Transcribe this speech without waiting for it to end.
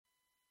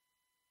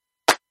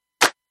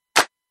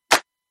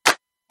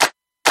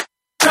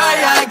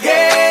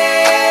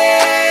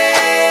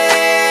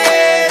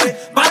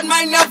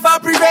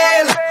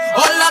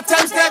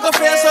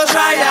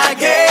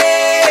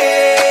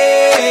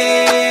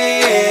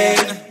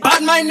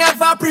bad mind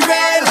never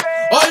prevail.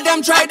 All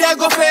them try, they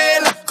go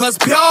fail. Cause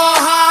pure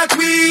heart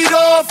we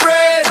don't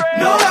afraid.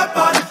 No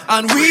weapon.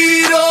 And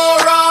we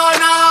don't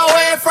run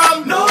away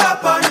from no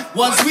weapon.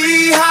 Once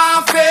we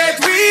have faith,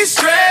 we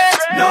straight.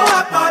 No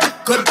weapon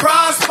could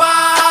prosper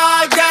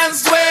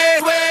against way.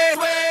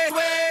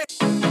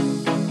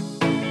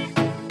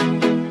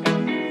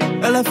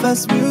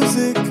 LFS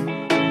music,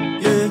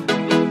 yeah.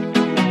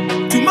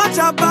 Too much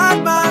a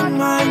bad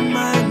man,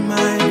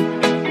 mind.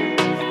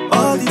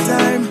 All the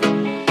time,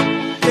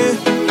 yeah.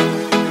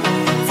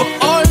 For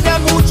all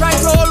them who try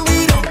to hold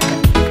we down,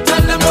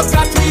 tell them look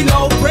at we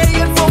now.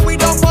 Praying for we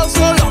don't fall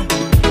so long.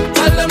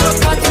 Tell them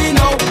look at we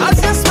now.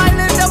 As you're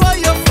smiling, there where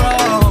you're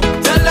from.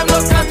 Tell them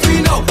look at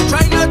we now.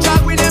 Try not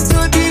drag with them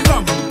to the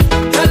ground.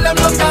 Tell them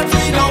look at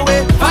we now.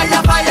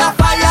 Fire, fire,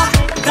 fire.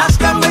 Dash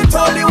them with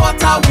holy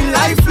water. We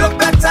life look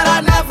better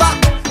than ever.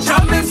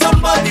 Jamming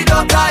somebody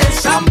daughter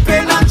is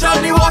champagne and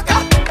Johnny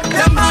Walker.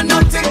 Them man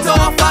nothing to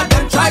offer.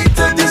 Them try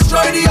to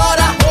destroy the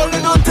order.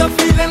 Holding on to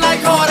feeling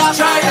like order.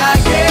 Try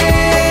again.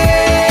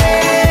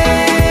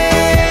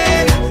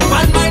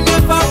 Man might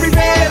never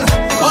prevail.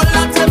 All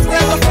attempts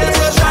never fail.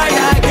 So try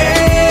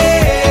again.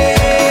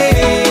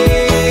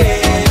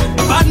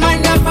 Bad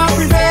mind never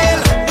prevail.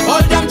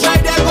 All them try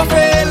they go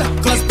fail.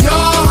 Cause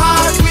pure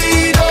heart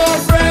we don't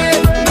afraid.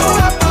 No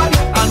weapon.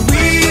 And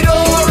we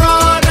don't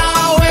run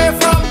away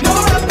from no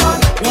weapon.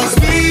 Once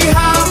we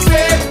have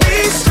faith we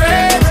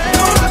straight.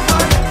 No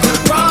weapon could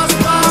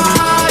prosper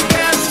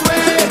against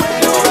way.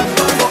 No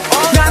weapon for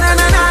all. Na na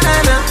na na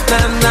na na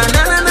na na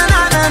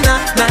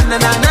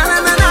na na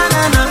na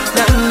na na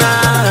na na.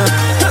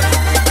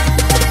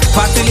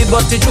 Partly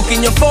but you juke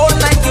in your phone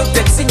like you're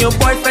texting your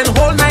boyfriend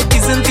whole night.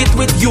 Isn't it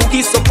with you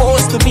he's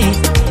supposed to be?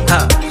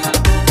 Huh.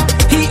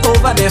 He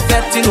over there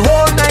fetting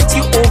whole night.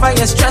 You over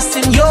here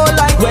stressing your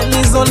life when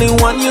there's only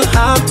one you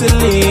have to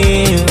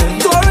live.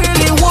 Don't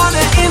really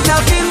wanna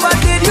intervene, but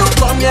did you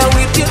come here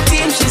with your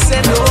team? She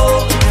said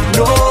no,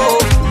 no,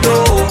 no.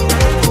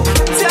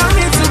 Tell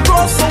me to go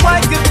so I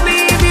could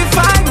leave if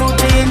I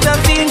would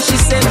intervene. She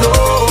said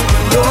no,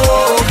 no,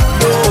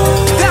 no.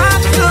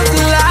 That look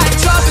like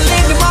trouble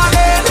in the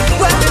morning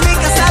when the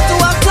niggas start to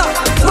walk up,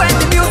 when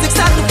the music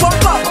start to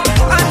pump up,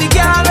 and the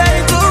girl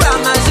ready to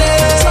ramage.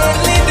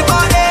 Trouble in the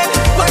morning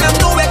when I'm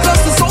nowhere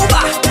close to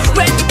sober,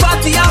 when the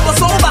party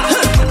hours over,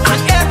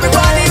 and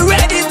everybody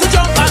ready to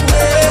jump and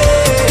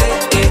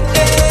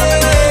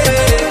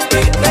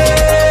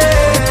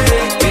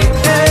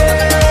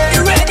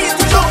you ready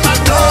to jump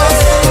and go.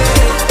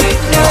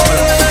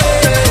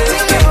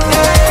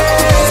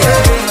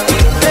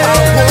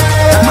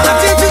 My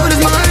attitude is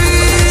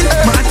mine.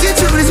 My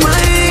attitude is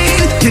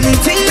mine.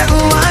 Anything that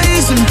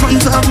lies in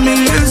front of me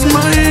is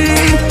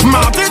mine.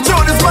 My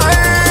attitude is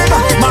mine.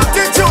 My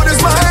attitude is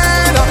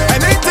mine.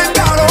 Anything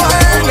that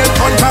lies in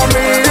front of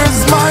me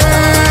is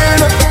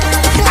mine.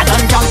 I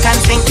done drunk and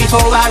think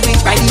before I reach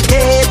by the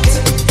gate.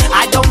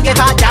 I don't give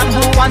a damn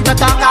who want to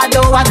talk, I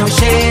don't want no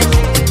shame.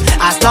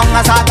 As long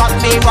as I got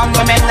me one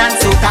woman and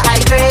soda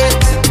I great.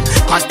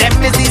 Cause them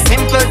is the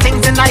simple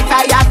things in life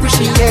I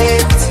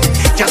appreciate.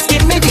 Just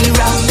give me the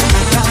rum,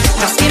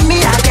 just give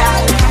me a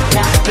girl.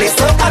 Play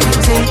soca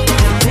music,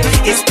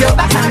 it's pure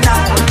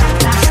bacchanal.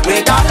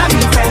 With all of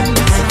me friends,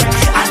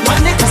 and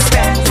money to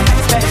spend.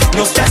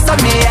 No stress on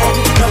me head,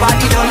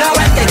 nobody don't know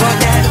when they go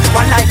dead.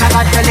 One night I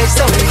got to live,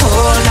 so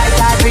whole night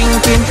I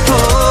drinking,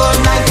 whole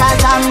night I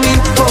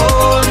jamming,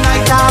 whole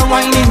night I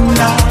whining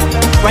now.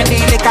 When the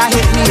liquor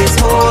hit me, it's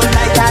whole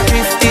night I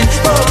drifting,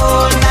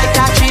 whole night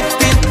I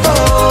tripping,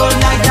 whole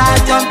night I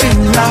jumping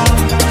now.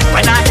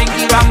 When I drink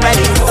the rum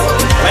ready,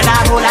 when I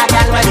hold a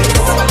girl ready,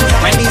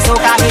 when the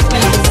soca hit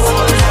me,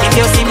 if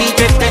you see me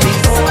drifting it,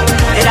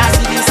 it I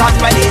see the sun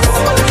ready.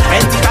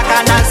 When the back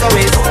and dance so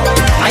it,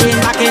 I ain't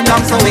backing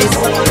down so it,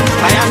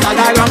 I am not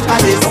a wrong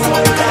for this.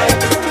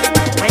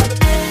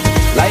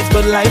 Life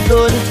good, life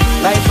good.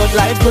 Life good,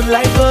 life good,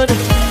 life good.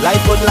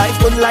 Life good, life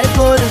good, life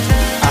good.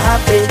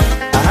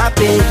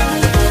 Happy.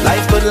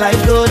 Life good,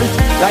 life good.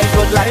 Life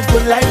good, life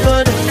good, life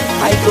good.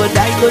 I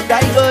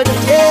good.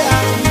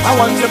 Yeah, I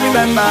want to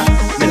remember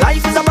my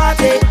life is a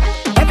party.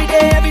 Every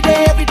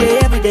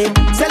day.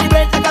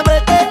 Celebrate like a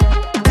birthday.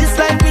 This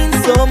life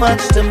means so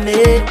much to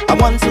me. I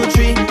 1, 2,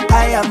 3.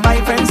 I have my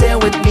friends here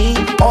with me.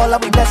 All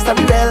of we blessed and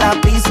we well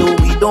happy, so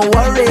we don't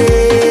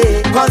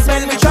worry. Cause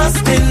when we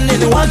trusting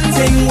in one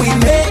thing, we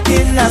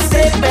making a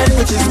statement,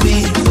 which is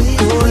we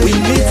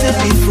need to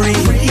be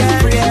free.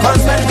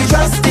 Cause when we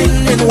trusting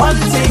in one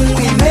thing,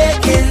 we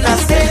making a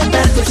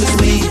statement, which is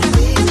we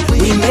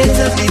made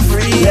to be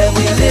free. Yeah,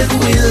 we live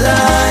with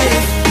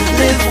life.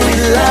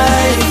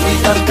 We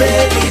don't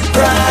pay the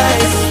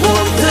price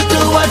to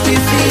do what we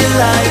feel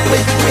like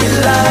with real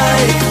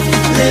life.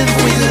 Live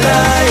with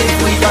life,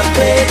 we don't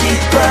pay the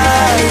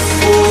price.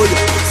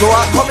 So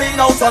I'm coming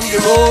out on the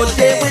road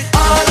there with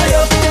all of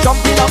you,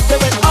 jumping up there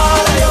with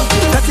all of you,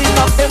 cutting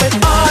up there with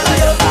all of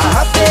you.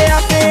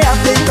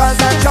 Happy, cause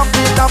I'm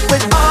jumping up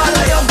with all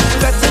of you,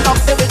 cutting up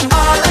there with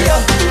all of you,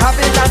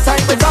 having a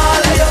time with all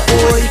of you.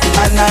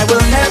 And I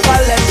will never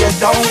let you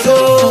down,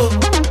 so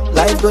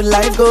life good,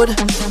 life good.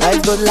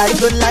 Life good, life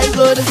good, life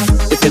good.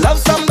 If you love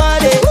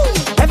somebody,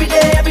 every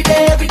day, every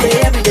day, every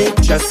day, every day,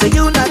 just say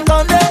you not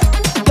on it.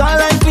 Your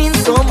life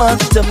means so much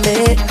to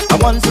me. I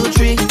 1, 2,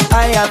 3,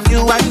 I have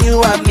you and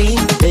you have me.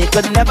 They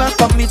could never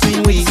come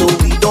between we, so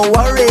we don't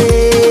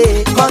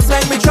worry. Cause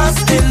when we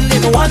trusting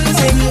in one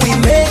thing, we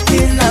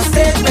making a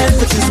statement,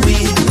 which is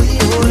we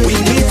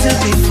need to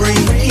be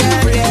free.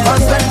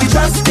 Cause when we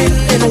trusting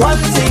in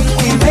one thing,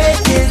 we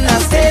making a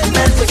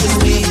statement, which is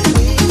we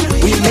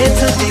made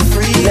to be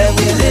free. Then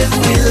we live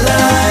with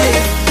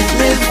life,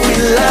 live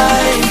with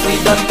life. We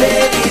done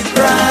pay the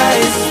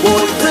price.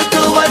 Want to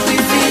do what we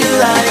feel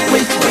like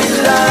with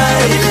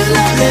life,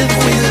 live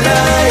with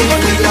life.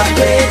 We done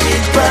pay the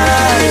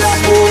price.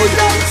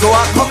 So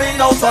I'm coming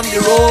out on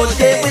the road,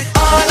 yeah, with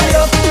all of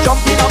you,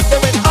 jumping up there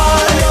with all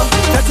of you,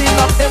 setting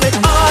up there with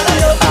all of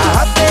you.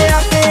 Happy,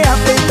 happy,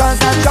 happy, cause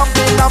I'm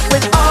jumping up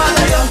with all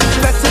of you,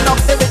 setting up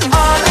there with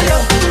all of you,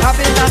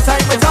 having a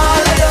time with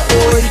all of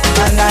you.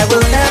 And I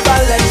will never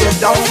let you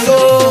down,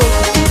 go.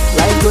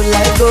 Life good,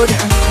 life good,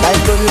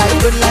 life good, life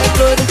good, life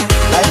good,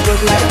 life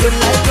good, life good,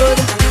 life good.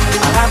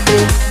 I'm happy,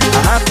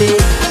 I'm happy.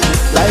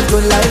 Life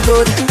good, life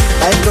good,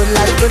 life good,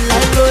 life good,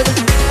 life good,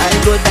 life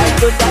good, life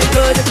good, life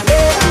good.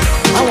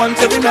 Yeah, I want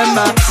to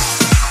remember.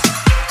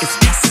 It's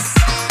yes.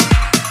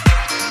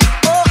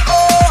 Oh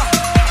oh,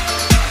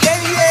 yeah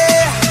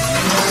yeah.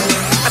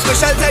 A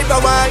special type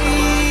of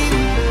wine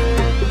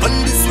on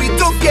this sweet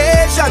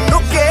occasion,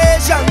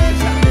 occasion.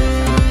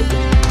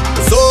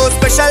 So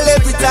special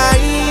every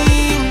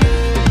time.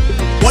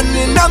 1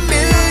 in a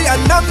million,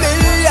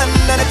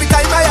 and every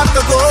time I have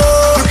to go,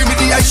 you give me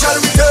the I shall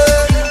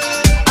return.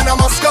 And I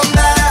must come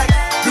back.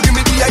 You give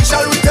me the I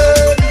shall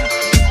return.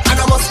 And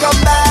I must come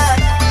back.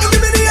 You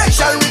give me the I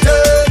shall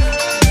return.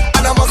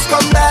 And I must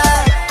come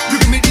back. You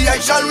give me the I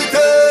shall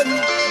return.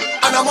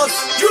 And I must.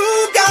 You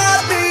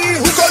got me.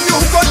 Hook on you,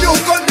 hook on you,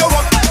 hook on you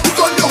up.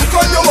 Hook on you, hook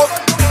on you up.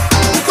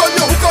 Hook on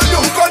you, hook on you,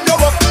 hook on you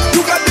up.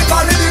 You got me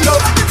falling in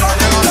love.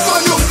 Hook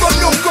on you, hook on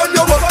you, hook on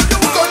you up.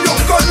 Hook on you,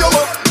 hook on you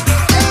up.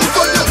 Hook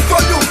on you, hook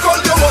on you, hook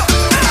on you up.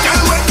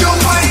 And when you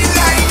whine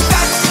like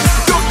that,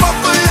 you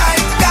bubble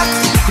like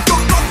that.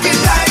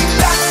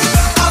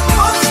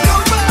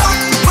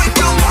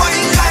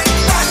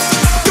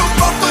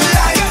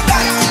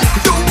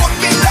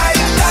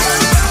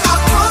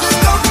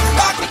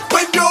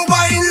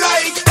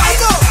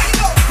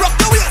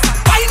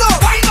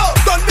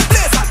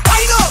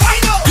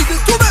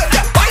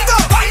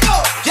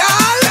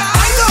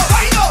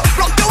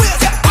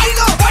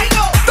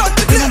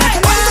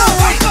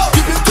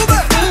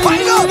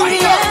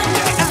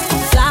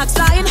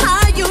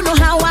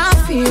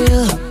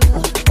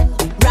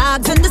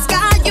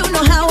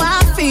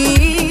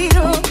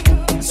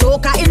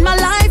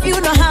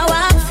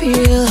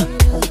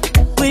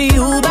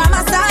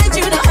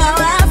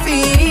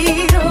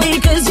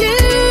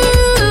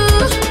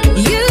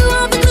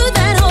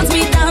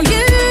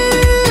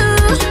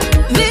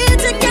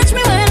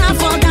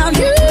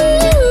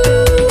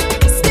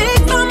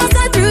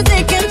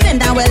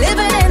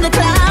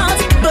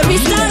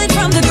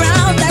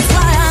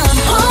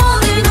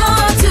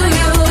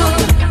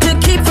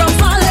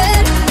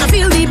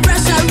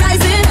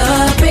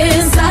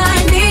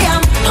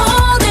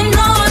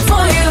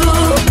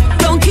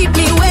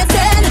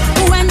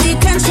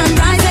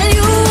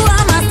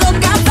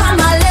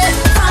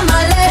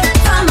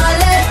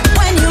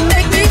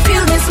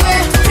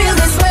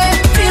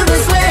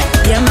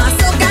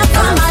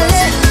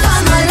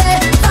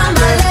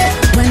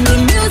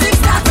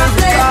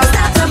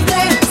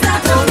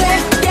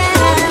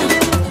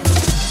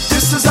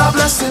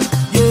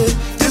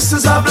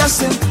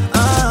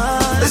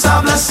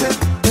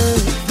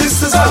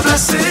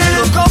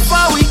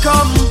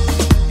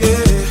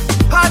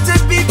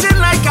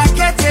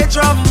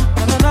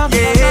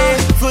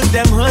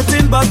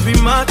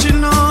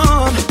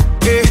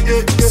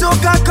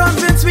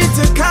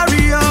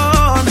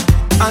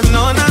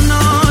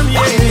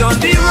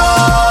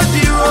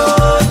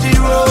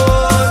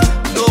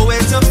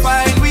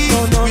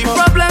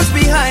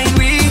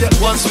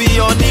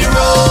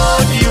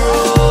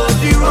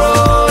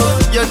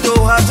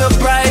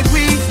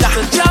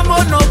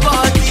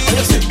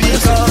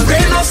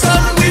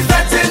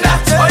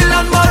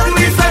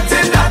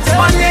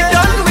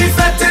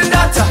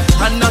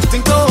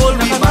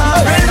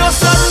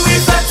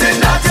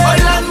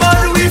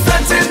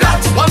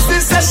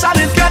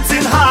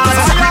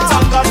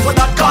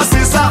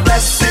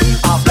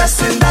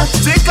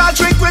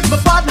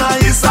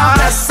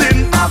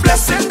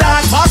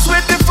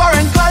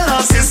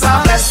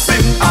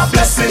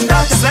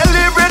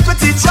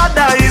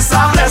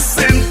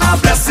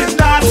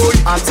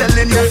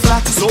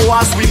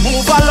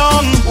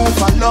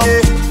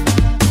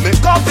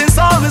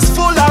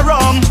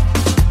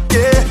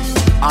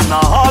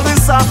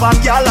 have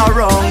a gal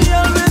around.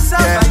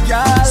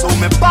 Yeah. So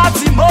my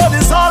party mode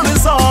is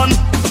always on.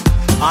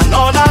 And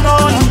on and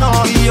on and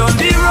on. We on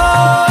the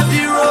road,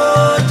 the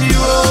road, the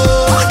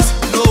road.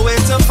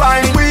 Nowhere to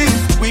find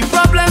we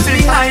problems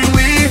behind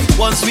we.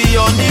 Once we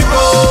on the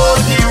road,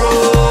 the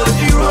road,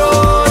 the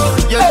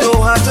road. You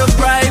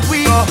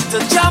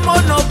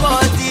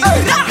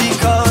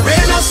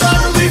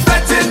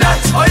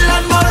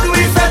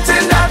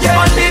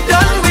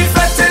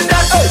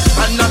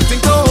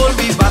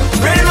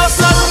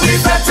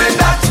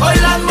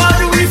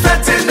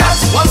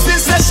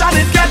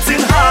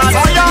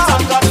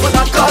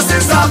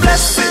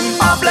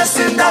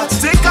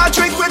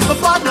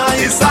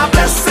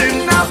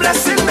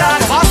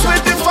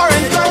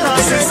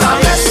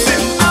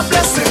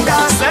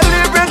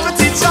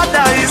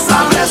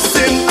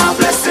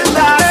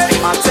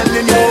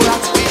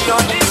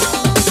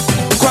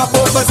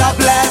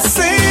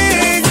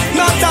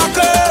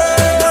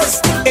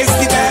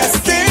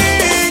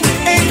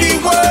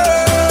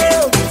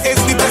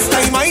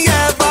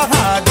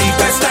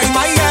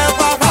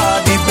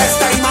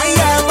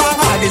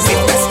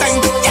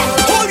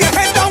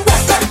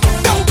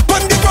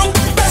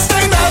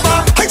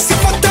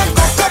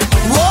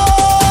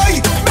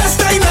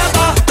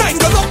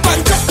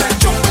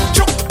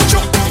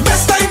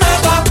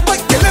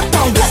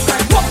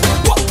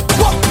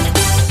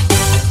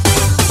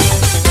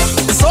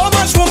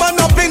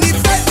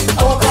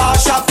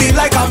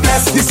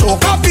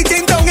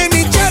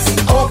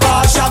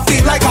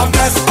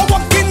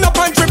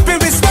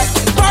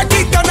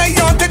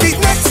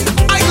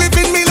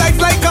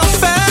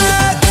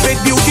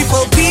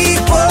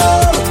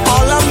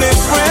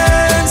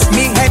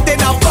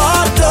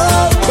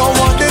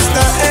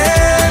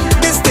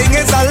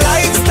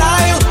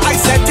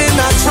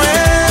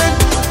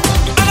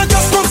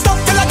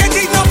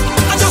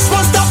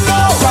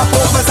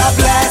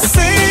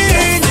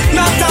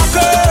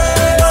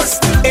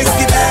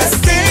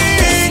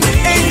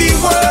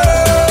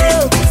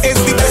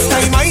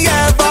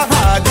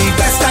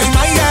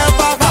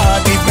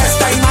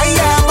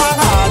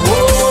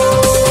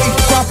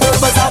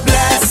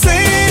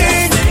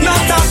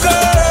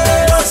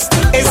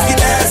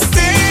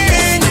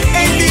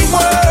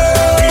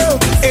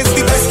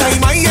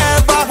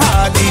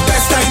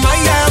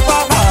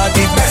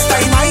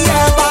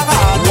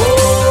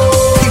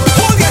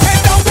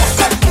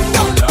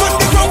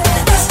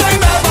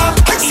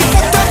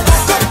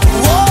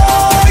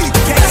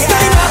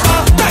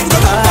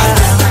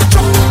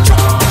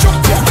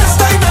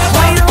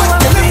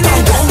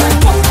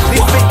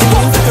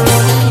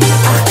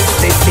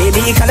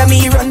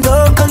economy run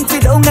down, country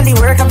down, and the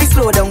work have to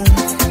slow down.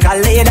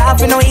 Can't lay it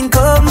off with no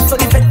income, so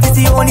the vet is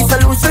the only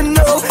solution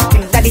now.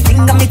 Think that the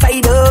thing got me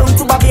tied up,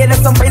 to Barbados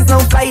some friends now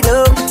fly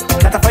down.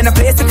 Gotta find a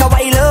place we can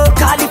wild up,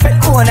 call the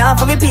vet corner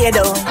for me pay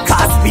down.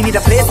 Cause we need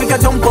a place we can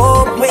jump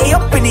up, way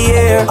up in the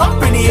air, up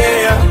in the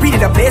air. We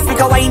need a place we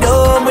can wind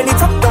up, when it's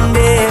up down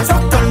there,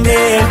 up down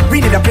there.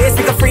 We need a place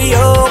we can free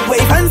up,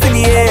 wave hands in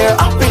the air,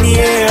 up in the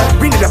air.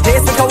 We need a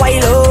place we can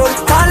wild up,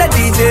 call a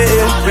DJ.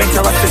 Bring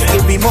to us to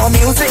give me more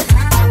music,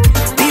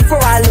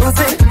 before I lose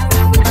it.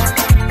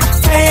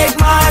 Take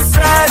my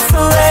stress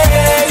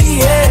away,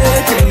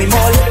 yeah. Give me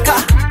more liquor,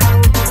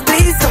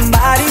 please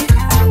somebody,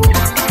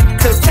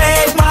 to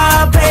take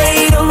my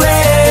pain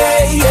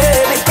away,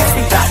 yeah. Make me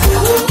think that,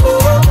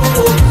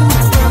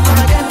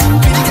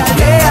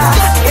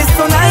 yeah. It's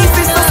so nice,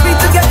 it's so sweet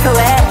to get to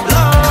it.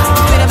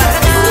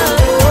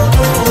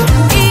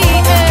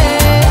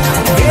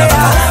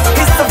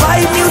 Yeah, it's the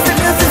vibe music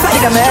that's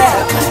inside of me.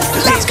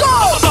 Let's go!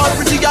 All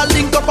pretty girl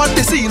link up on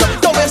the scene.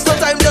 Don't waste no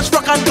time, just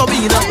rock and come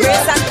in.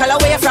 Race and color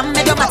where you from,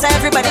 it don't matter.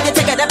 Everybody get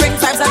together, bring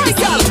vibes on the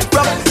scene.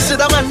 Rock, sit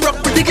down and rock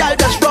with the girl,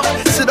 just rock.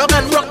 Sit down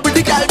and rock with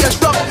the girl,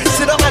 just rock.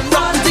 Sit down and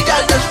rock with the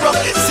girl, just rock.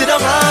 Sit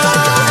down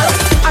and...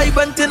 I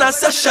went in a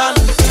session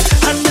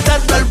and with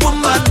that girl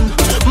woman.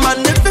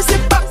 Man, if you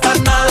sit back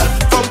and all,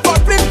 from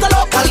corporate to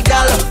local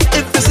girl.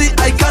 If you see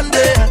I can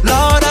there,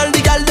 Lord, all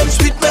the girl them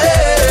sweet me.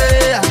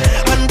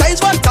 And that is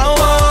what I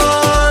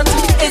want.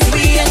 Is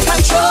we in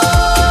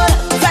control?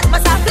 That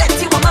must have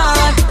plenty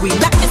woman. We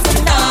not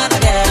missing none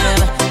of them.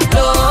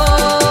 No,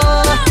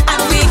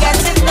 and we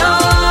getting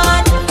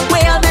none.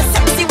 We all the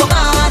sexy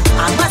woman.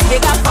 I must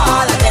big up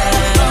all of them.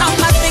 I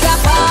must big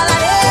up all of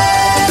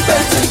them.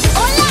 Belting,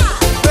 Hola,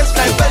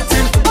 waistline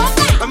belting.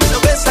 I miss the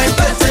waistline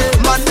belting.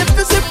 Man, if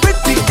you see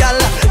pretty girl,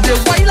 they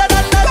wilder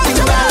than nothing,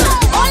 man.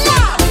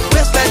 hola,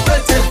 Waistline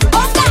belting,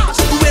 hola.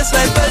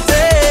 waistline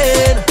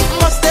belting.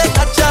 Must take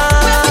a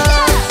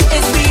chance.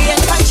 Is we in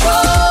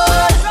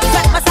control?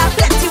 That must have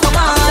plenty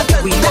woman.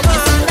 We not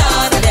missing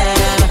none of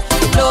them.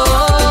 No,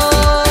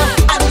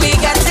 and we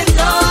getting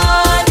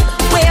none.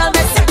 We all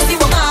the sexy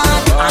woman.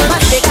 I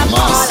must big up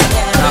all of them.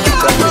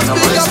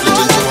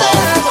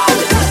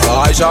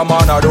 I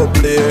shaman I don't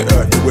play.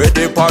 Where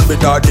they pan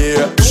with a day.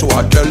 So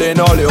I telling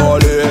all the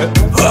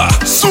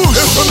Sush.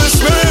 If I miss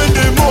me in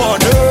the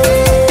morning,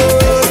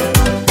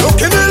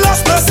 look in the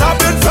last place I've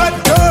been fed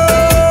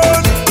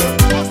down.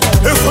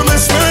 If I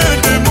miss me in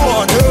the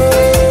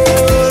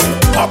morning,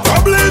 I'm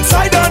probably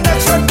inside the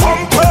next red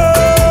pumpkin.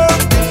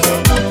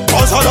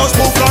 Cause I just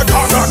move like a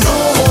no,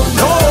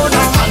 no,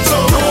 no, no,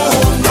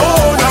 no,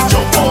 no,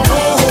 jump on,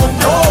 no,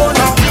 no,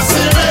 no. You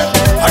see me?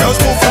 I just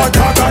move like a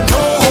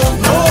no,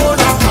 no,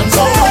 no,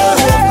 no, no,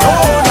 no,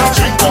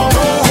 drink on,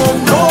 no,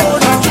 no,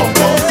 no, jump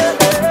on,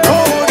 no,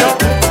 no.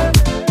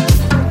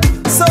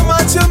 So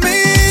much you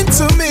mean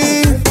to me.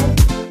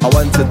 I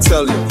want to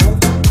tell you,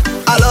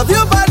 I love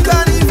you, bad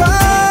carnival.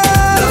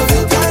 Love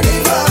you,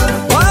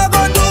 carnival. What I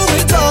gonna do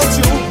without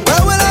you?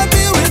 Where will I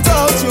be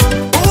without you?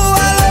 Ooh,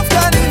 I love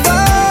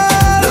carnival.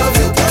 Love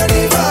you,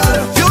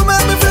 carnival. You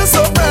make me feel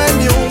so brand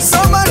new. So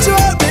much you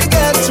help me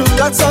get through.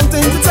 Got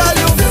something to tell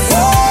you.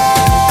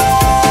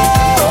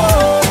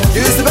 Oh,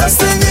 you're the best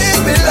thing in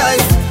my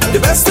life. The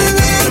best thing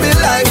in my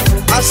life.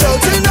 I shout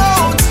it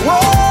out.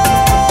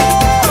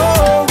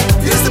 Whoa,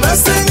 you're the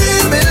best thing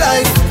in my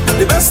life.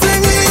 The best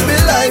thing in my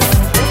life.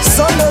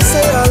 Some don't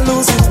say I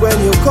lose it when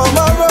you come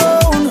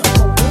around,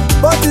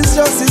 but it's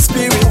just the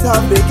spirit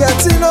I've been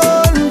getting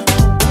on.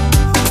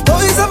 Oh,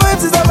 it's a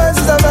vibes, it's a vibes,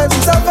 it's a vibes,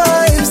 it's a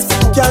vibes.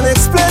 Can't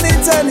explain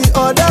it any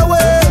other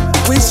way.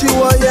 Wish you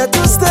were here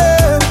to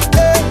stay.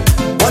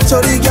 Watch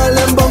how the girl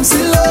them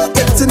bouncy low,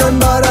 getting on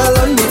barrel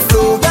on the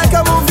floor. Like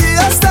a movie,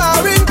 a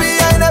starring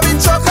behind every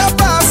truck a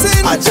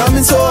passing. I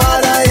jamming so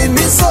hard I in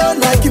me soul,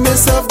 like you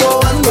myself go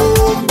and go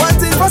home. One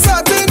thing for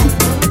certain,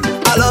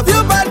 I love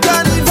you, bad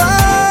carnival.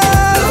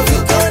 Love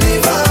you,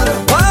 carnival.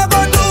 What I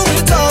gonna do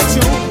without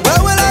you?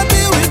 Where will I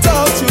be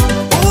without you?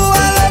 Ooh, I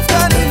love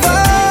carnival.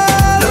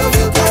 Love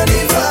you,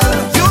 carnival.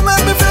 You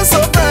make me feel so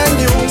brand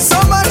new. So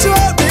much you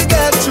help me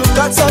get through.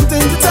 Got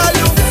something to tell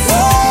you.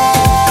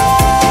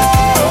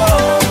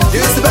 Whoa,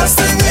 you're the best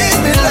thing in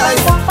my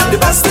life. The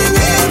best thing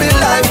in my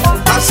life.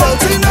 I'm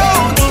shouting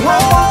out.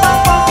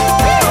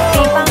 Whoa,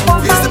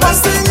 you're the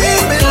best thing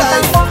in my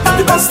life.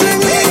 The best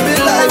thing in my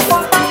life.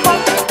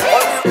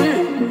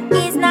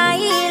 It's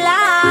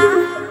Naila.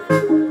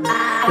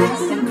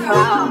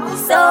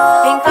 So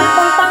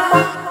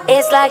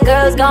it's like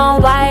girls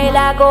gone wild.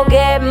 I go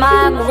get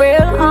my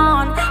grill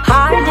on.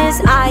 Hard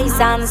as ice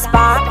and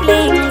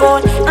sparkling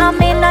gold.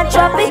 I'm in a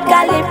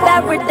tropical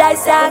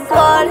paradise I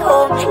call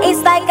home.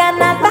 It's like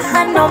an alpha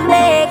and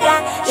omega,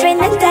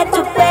 Trinidad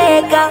to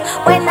Vega.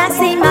 When I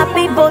see my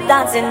people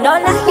dancing,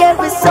 all I hear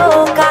is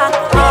soca.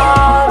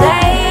 All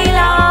day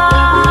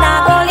long,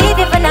 not gonna leave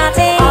you for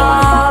nothing.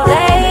 All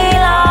day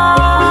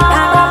long,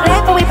 not gonna play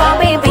for we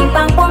bumping. Ping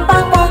pong pong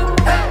pong pong,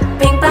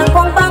 ping pong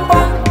pong pong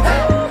pong.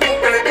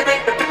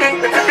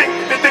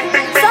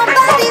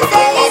 Somebody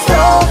say it's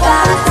soca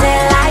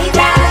till I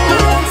die.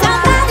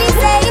 Somebody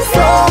say it's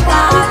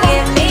soca.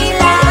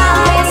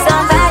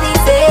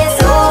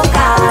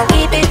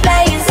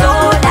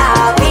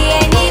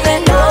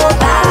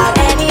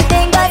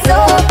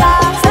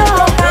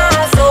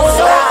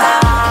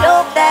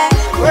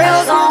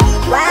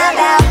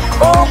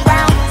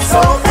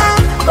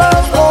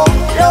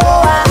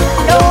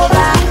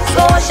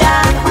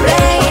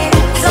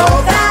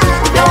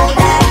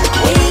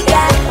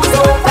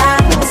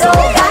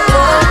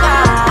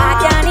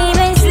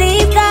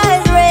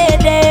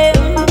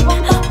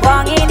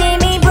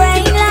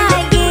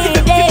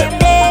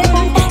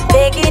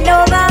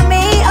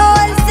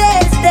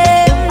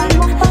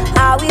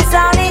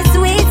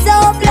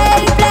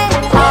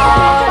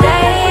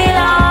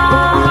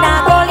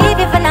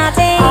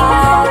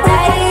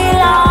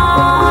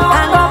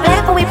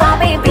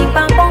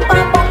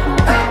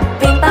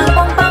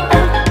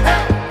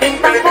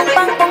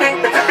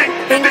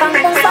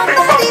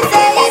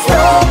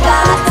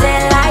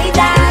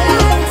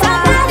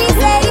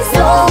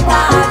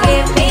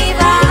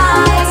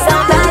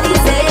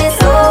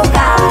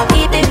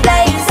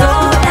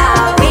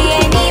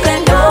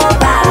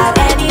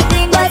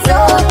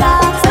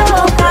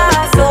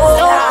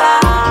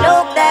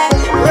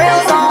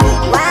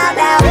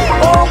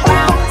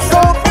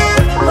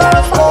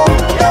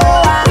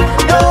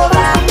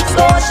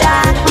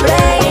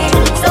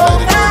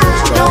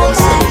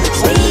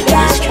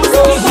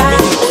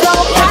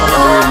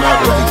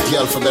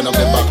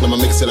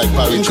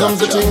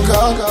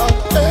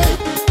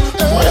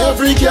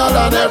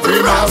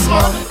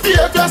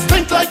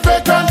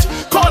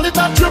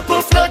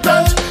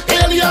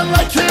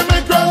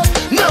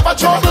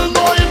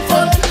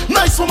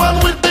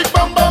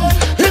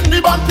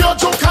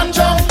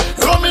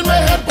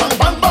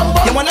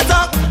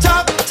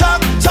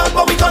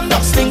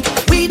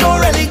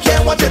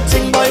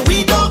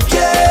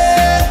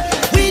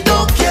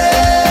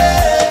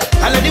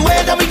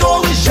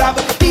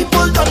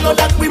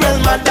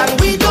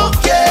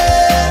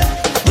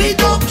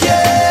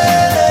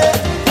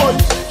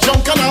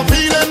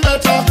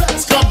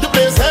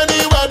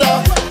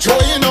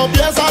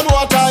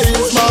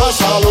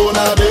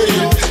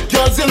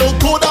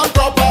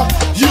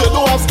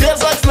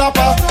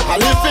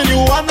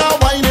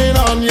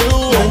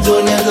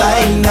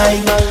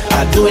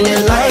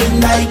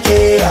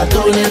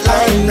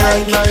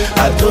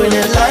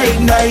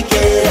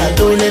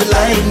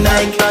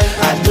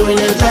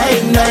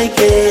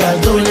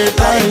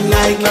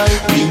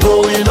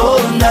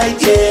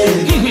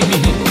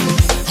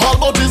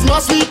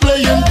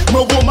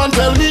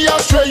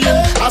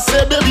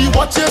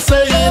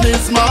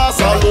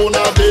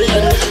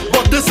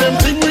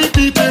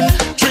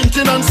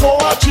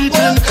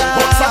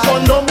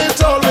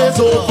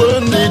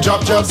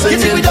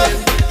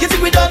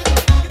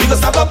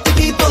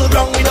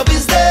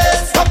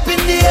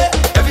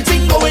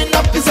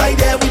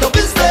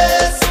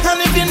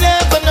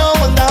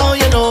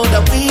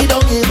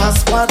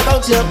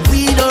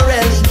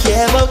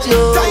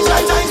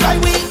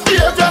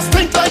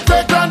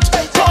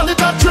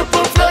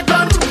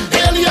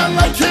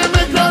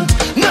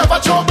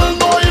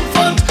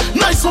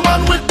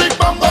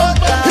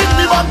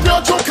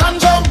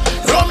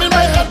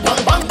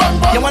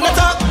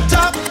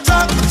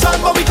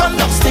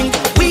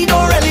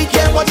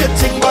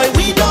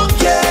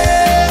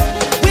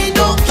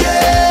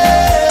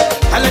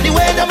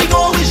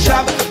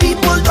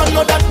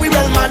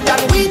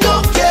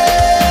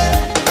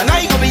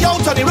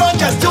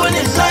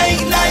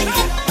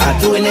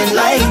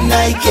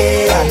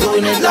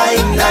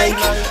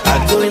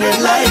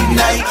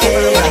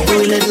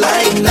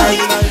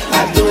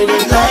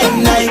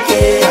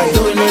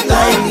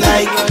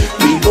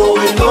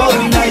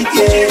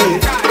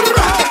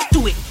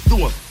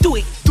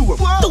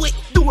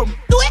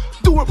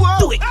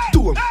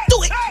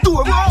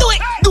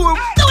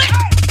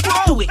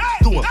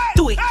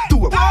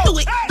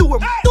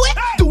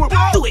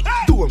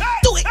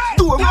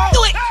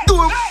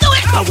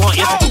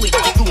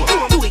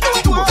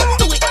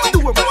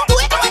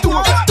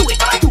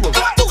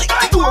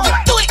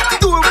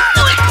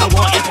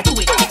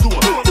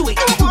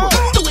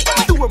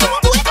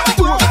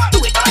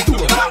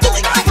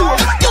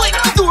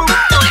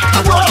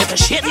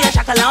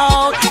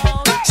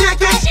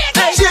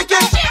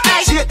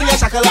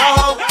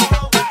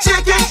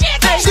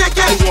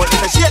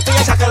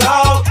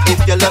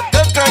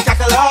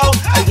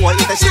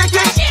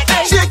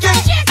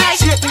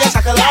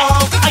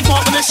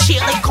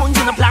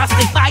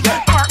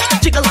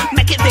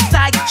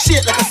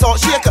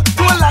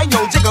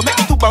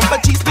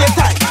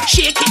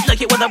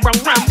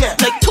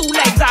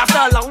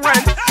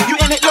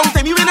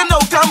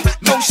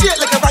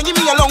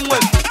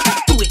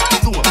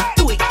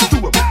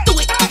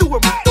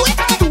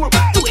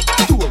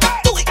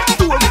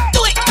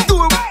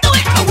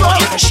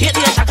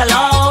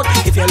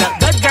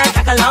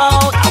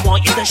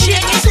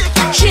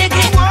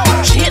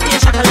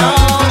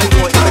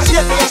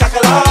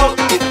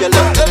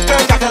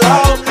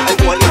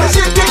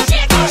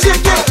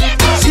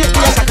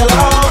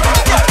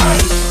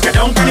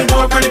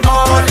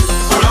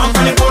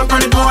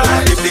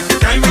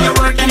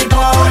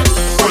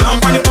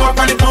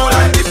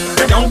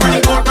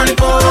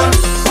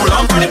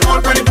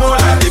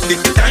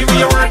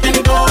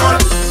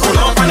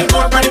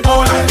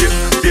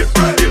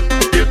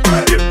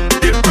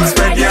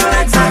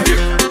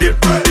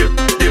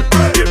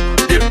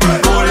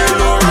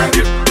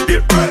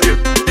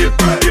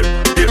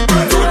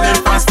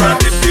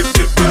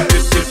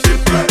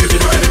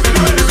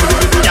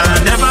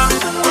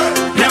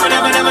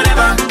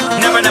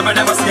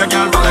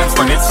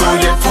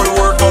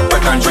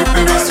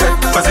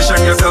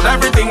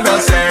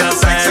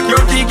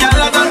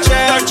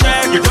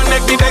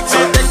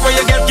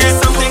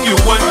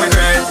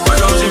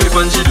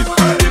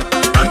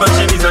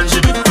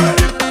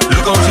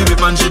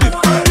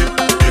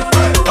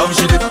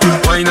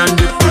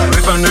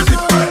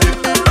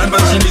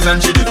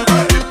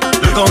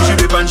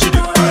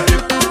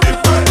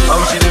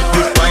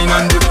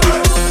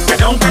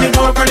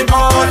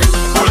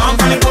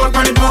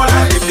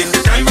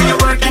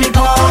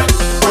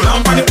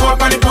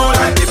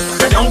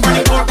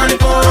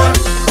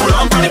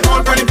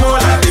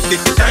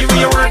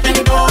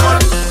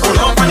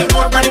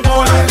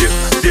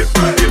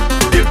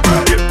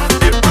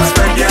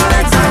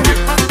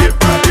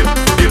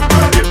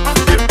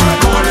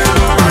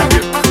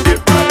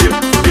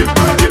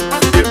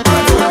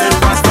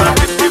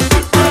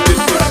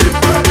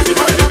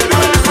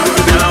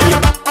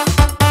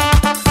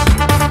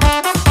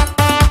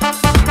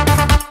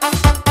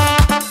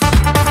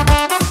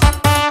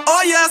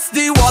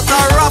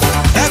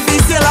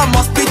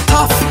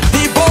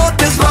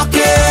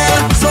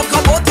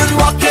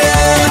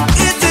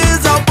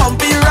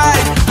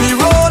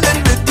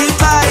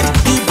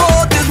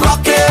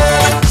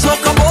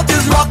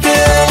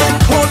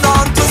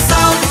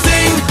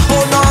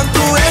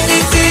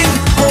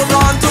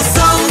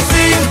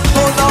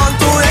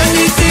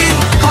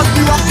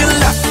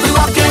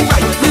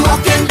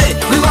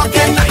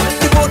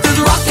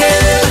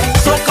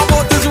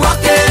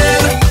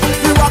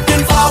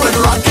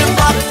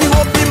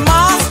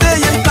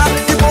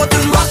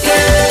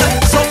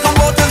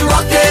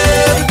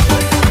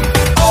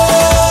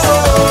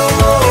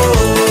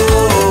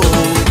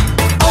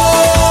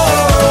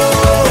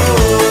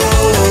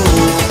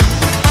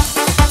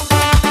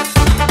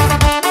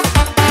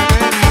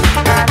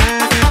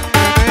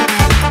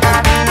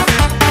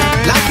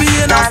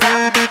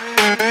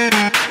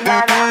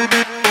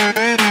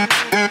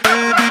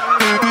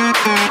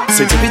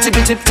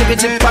 tippy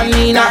tip on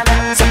me now.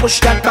 So push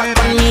that back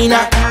on me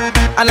now.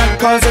 And I'm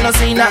causing a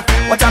scene now.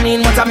 What I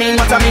mean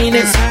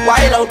is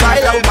wild out,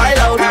 wild out, wild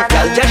out.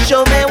 Girl, just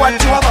show me what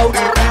you about.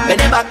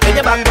 Bend your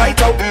back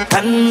right out.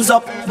 Hands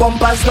up,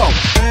 bumpers down.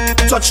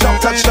 Touchdown,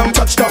 touchdown,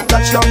 touchdown,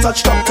 touchdown,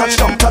 touchdown,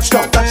 touchdown,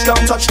 touchdown, touchdown,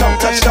 touchdown,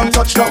 touchdown,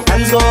 touchdown.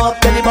 Hands go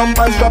up, then the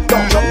bumpers drop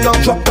down, drop down,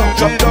 drop down,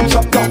 drop down,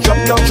 drop down,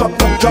 drop down, drop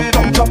down, drop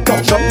down, drop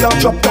down, drop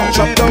down, drop down,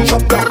 drop down,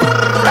 drop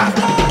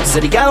down. So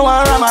the girl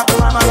want rama.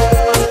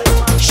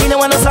 She don't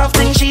want a soft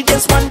thing, she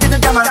just wanted the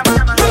drama.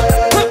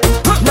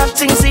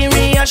 Nothing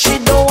serious, she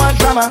don't want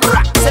drama.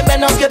 Say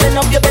bend up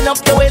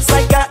your waist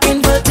like a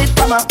inverted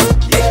comma.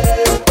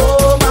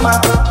 Oh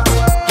mama.